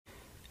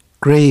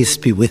Grace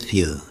be with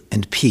you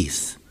and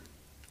peace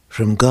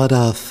from God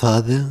our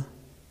Father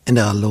and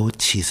our Lord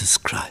Jesus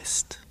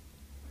Christ.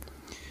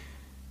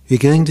 We're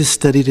going to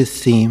study the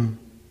theme,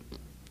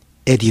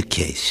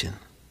 education.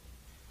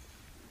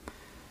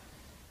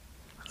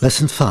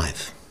 Lesson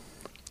 5,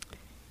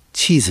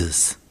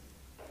 Jesus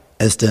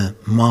as the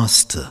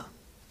master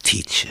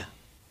teacher.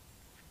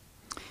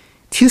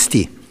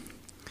 Tuesday,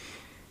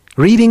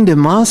 reading the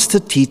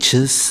master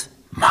teacher's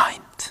mind.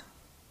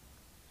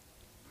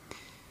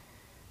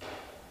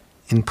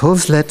 In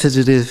Paul's letter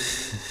to the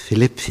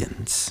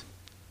Philippians,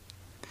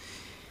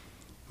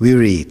 we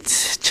read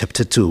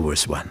chapter 2,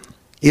 verse 1.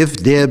 If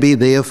there be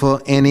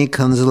therefore any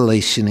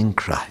consolation in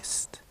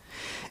Christ,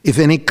 if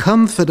any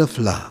comfort of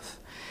love,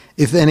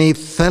 if any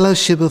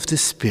fellowship of the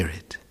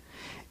Spirit,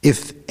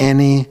 if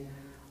any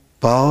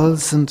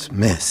bowels and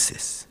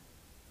mercies,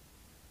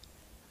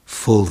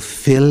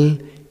 fulfill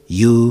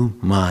you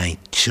my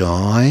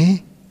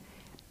joy,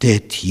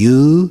 that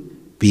you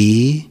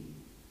be,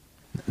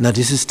 now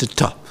this is the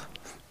top,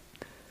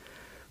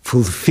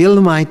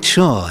 fulfill my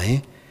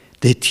joy,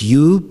 that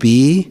you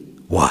be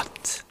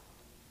what?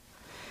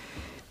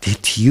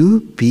 That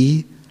you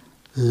be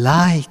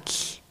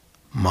like-minded,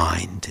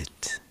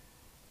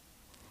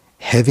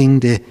 having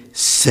the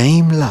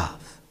same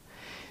love,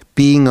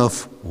 being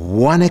of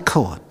one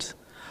accord,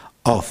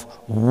 of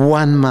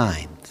one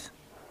mind.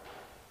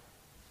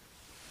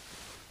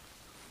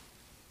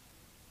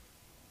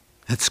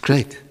 That's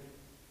great,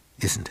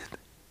 isn't it?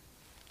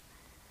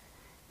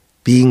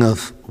 Being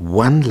of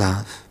one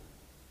love,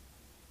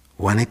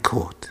 one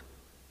accord,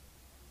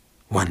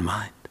 one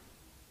mind,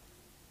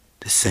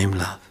 the same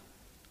love.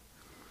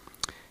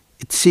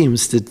 It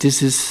seems that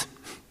this is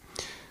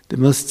the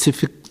most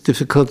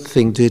difficult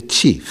thing to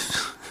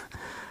achieve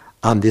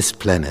on this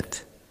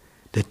planet,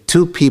 that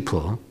two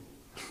people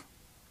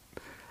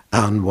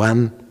are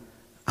on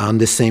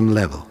the same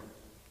level.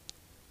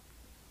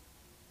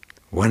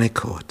 One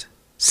accord,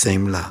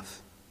 same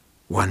love,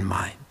 one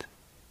mind.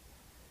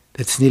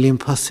 That's nearly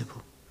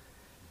impossible.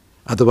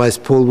 Otherwise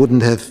Paul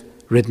wouldn't have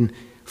written,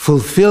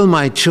 fulfill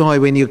my joy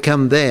when you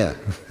come there,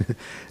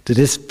 to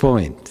this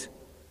point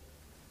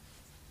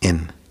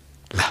in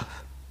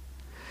love.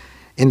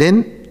 And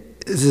then,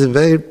 this is a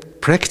very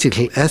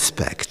practical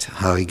aspect,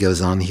 how he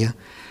goes on here.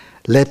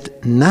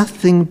 Let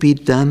nothing be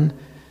done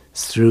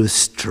through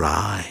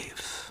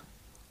strife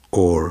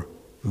or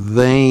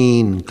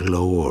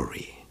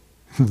vainglory.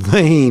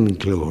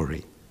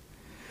 Vainglory.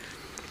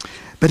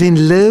 But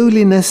in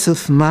lowliness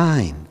of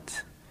mind,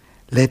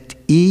 let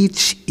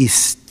each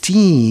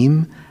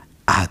esteem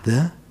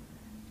other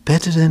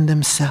better than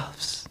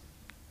themselves.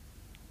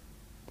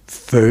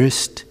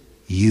 First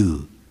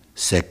you,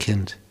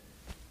 second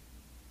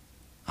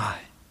I.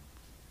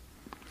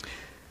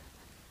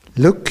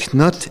 Look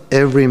not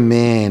every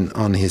man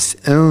on his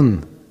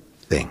own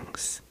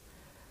things,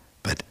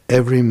 but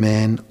every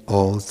man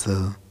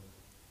also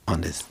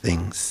on the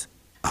things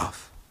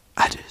of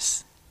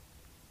others.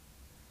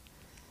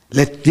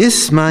 Let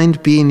this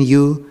mind be in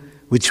you,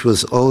 which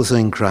was also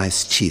in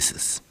Christ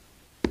Jesus.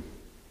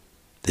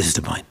 This is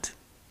the point.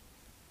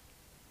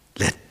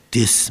 Let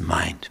this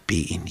mind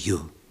be in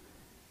you,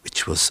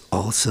 which was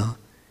also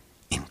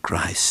in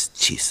Christ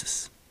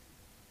Jesus.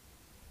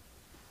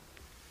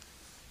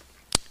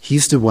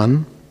 He's the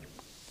one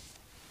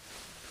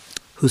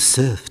who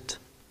served.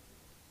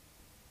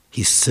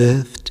 He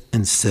served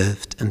and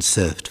served and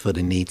served for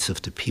the needs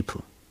of the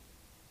people.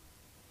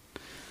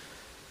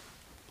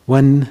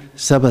 One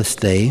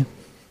Sabbath day,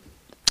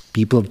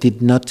 people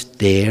did not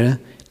dare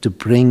to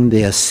bring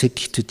their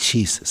sick to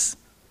Jesus,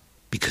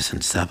 because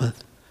on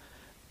Sabbath,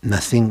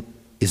 nothing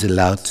is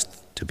allowed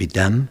to be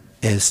done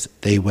as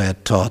they were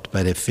taught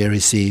by the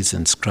Pharisees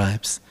and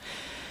scribes.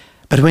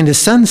 But when the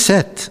sun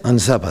set on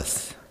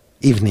Sabbath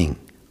evening,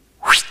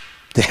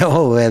 they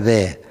all were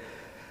there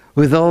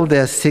with all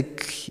their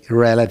sick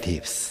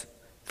relatives,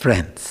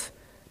 friends.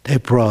 They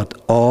brought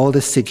all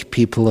the sick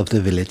people of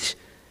the village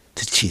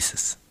to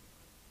Jesus,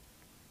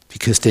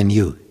 because they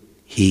knew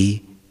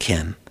he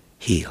can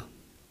heal.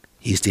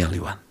 He's the only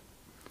one.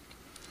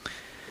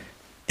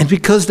 And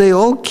because they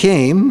all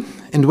came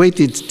and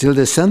waited till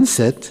the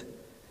sunset,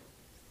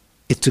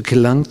 it took a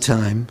long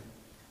time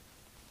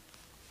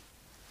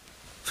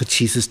for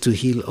Jesus to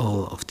heal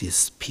all of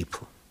these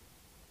people.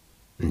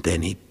 And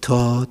then he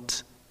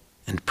taught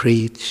and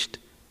preached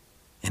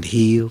and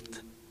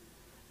healed.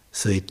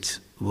 So it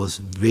was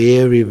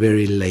very,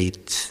 very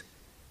late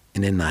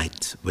in the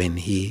night when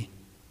he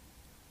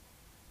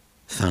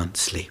found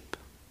sleep.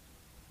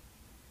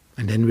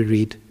 And then we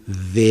read,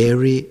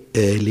 very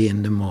early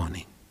in the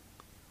morning,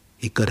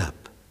 he got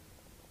up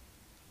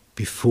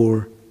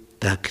before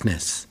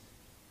darkness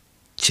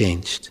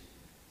changed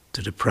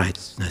to the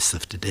brightness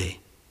of the day.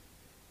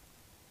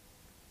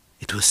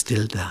 It was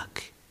still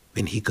dark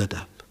when he got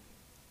up,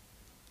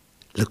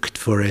 looked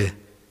for a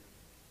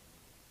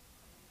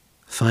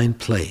fine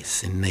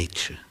place in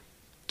nature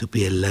to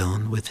be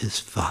alone with his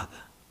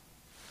Father.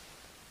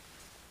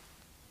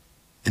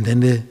 And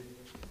then the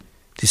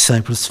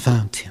disciples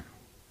found him.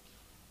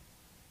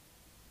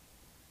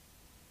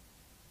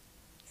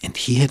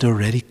 he had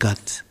already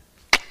got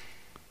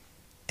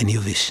a new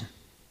vision.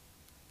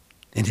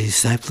 And the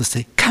disciples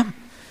say, come,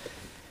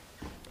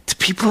 the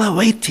people are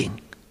waiting.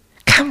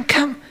 Come,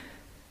 come,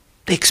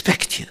 they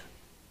expect you.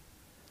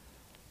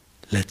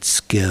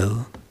 Let's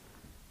go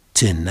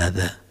to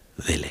another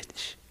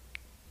village.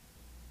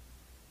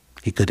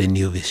 He got a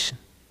new vision.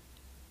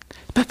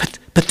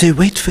 But they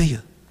wait for you.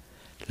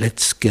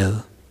 Let's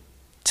go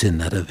to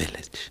another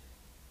village.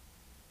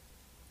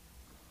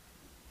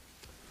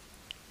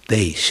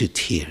 They should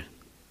hear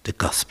the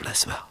gospel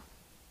as well.